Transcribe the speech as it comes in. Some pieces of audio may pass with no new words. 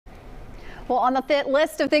Well, on the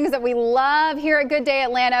list of things that we love here at Good Day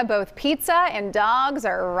Atlanta, both pizza and dogs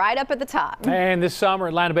are right up at the top. And this summer,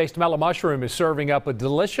 Atlanta-based Mellow Mushroom is serving up a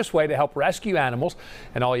delicious way to help rescue animals.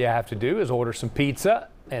 And all you have to do is order some pizza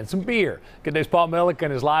and some beer. Good Day's Paul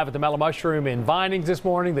Milliken is live at the Mellow Mushroom in Vinings this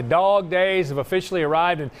morning. The dog days have officially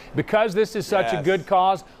arrived. And because this is such a good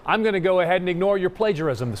cause, I'm going to go ahead and ignore your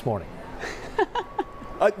plagiarism this morning.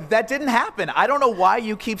 That didn't happen. I don't know why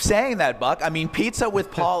you keep saying that, Buck. I mean, Pizza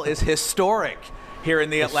with Paul is historic here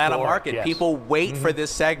in the Atlanta market. Yes. People wait for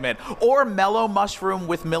this segment. Or Mellow Mushroom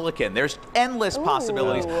with Milliken. There's endless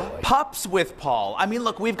possibilities. Pups with Paul. I mean,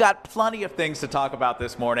 look, we've got plenty of things to talk about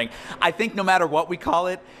this morning. I think no matter what we call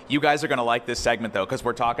it, you guys are going to like this segment, though, because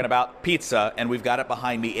we're talking about pizza, and we've got it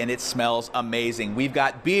behind me, and it smells amazing. We've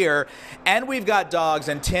got beer, and we've got dogs.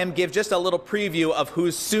 And Tim, give just a little preview of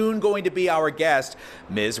who's soon going to be our guest.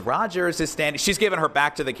 Ms. Rogers is standing. She's giving her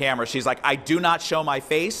back to the camera. She's like, I do not show my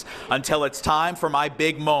face until it's time for my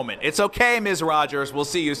big moment. It's okay, Ms. Rogers. We'll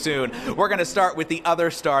see you soon. We're going to start with the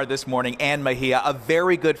other star this morning, Ann Mejia, a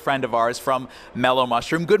very good friend of ours from Mellow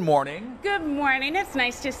Mushroom. Good morning. Good morning. It's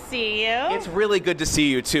nice to see you. It's really good to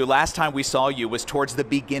see you, too. Last time we saw you was towards the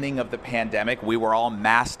beginning of the pandemic. We were all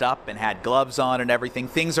masked up and had gloves on and everything.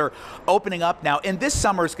 Things are opening up now, and this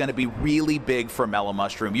summer is going to be really big for Mellow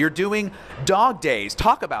Mushroom. You're doing dog days.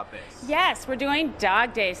 Talk about this. Yes, we're doing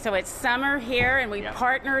dog days. So it's summer here, and we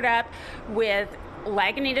partnered up with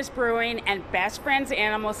Lagunitas Brewing and Best Friends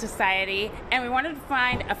Animal Society, and we wanted to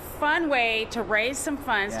find a fun way to raise some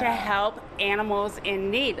funds to help animals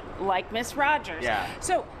in need, like Miss Rogers.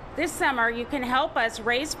 So this summer, you can help us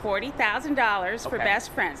raise $40,000 for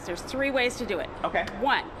Best Friends. There's 3 ways to do it.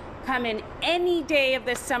 One, come in any day of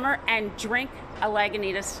this summer and drink a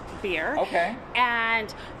Lagunitas beer.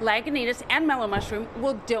 And Lagunitas and Mellow Mushroom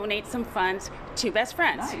will donate some funds to Best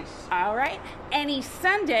Friends. All right. Any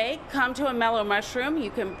Sunday, come to a Mellow Mushroom. You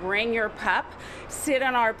can bring your pup, sit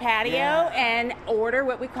on our patio, and order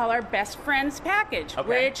what we call our Best Friends package,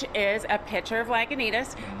 which is a pitcher of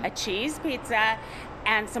Lagunitas, a cheese pizza,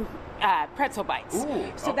 and some pretzel bites.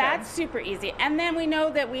 So that's super easy. And then we know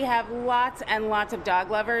that we have lots and lots of dog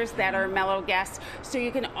lovers that are Mellow guests, so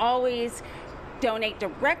you can always donate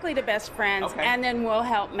directly to Best Friends, and then we'll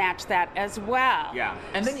help match that as well.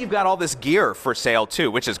 And then you've got all this gear for sale too,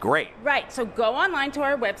 which is great. Right, so go online to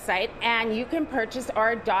our website and you can purchase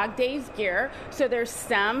our Dog Days gear. So there's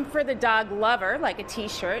some for the dog lover, like a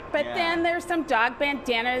t-shirt, but then there's some dog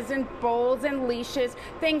bandanas and bowls and leashes,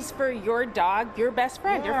 things for your dog, your best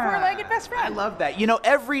friend, your four-legged best friend. I love that. You know,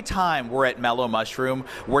 every time we're at Mellow Mushroom,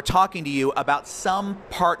 we're talking to you about some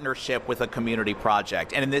partnership with a community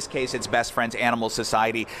project. And in this case, it's Best Friends Animal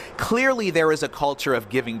Society. Clearly, there is a culture of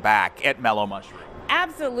giving back at Mellow Mushroom.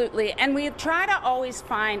 Absolutely, and we try to always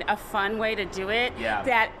find a fun way to do it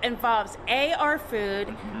that involves A, our food,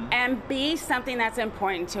 and B, something that's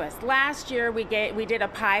important to us. Last year we did a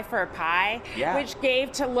pie for a pie, which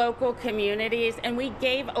gave to local communities, and we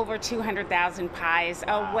gave over 200,000 pies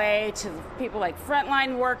away to people like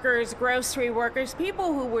frontline workers, grocery workers,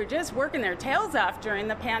 people who were just working their tails off during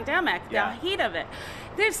the pandemic, the heat of it.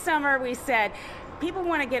 This summer we said, people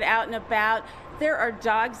want to get out and about. There are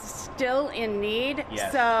dogs still in need,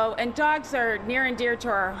 and dogs are near and dear to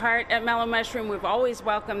our heart at Mellow Mushroom. We've always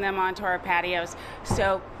welcomed them onto our patios,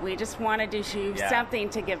 so we just wanted to do something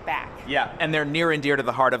to give back. And they're near and dear to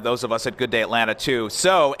the heart of those of us at Good Day Atlanta, too.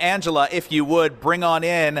 So, Angela, if you would, bring on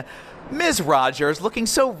in Ms. Rogers, looking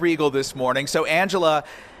so regal this morning. So, Angela,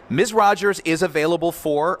 Ms. Rogers is available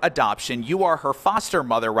for adoption. You are her foster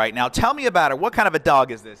mother right now. Tell me about her. What kind of a dog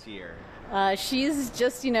is this here? She's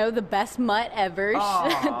just, you know, the best mutt ever.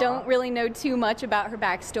 Don't really know too much about her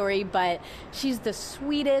backstory, but she's the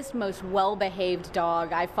sweetest, most well-behaved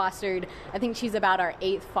dog. I fostered, I think she's about our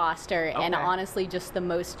 8th foster, and honestly just the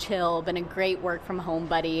most chill, been a great work from home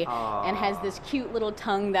buddy, and has this cute little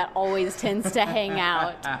tongue that always tends to hang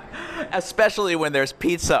out. Especially when there's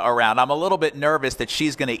pizza around. I'm a little bit nervous that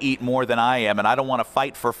she's going to eat more than I am, and I don't want to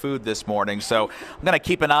fight for food this morning, so I'm going to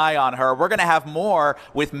keep an eye on her. We're going to have more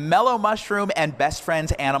with Mellow Mushroom and Best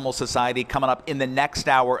Friends Animal Society coming up in the next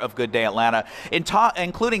hour of Good Day Atlanta,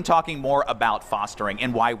 including talking more about fostering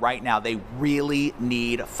and why right now they really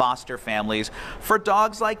need foster families for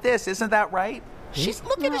dogs like this. Isn't that right? She's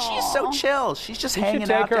looking at she's so chill. She's just hanging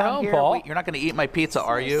out down here. Paul. Wait, you're not going to eat my pizza,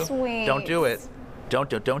 are you? Sweet. Don't do it.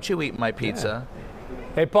 Don't you eat my pizza.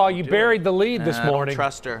 Hey, Paul, you buried the lead this morning. I don't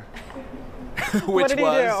trust her. What did he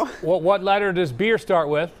do? What letter does beer start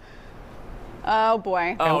with? Oh,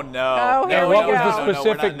 boy. Oh, no. Oh, here And we what go. was the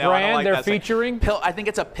specific brand they're featuring? I think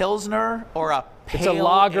it's a Pilsner or a It's a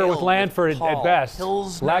lager with ale Lanford Paul. at best.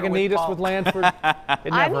 Pilsner Lagunitas with with Lanford.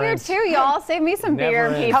 I'm here too, y'all. Save me some beer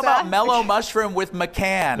and pizza. How about Mellow Mushroom with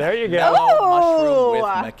McCann? There you go. Mellow Mushroom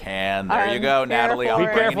with McCann. There you go, Natalie.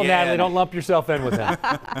 Be careful, Natalie. Don't lump yourself in with him.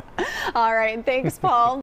 All right. Thanks, Paul.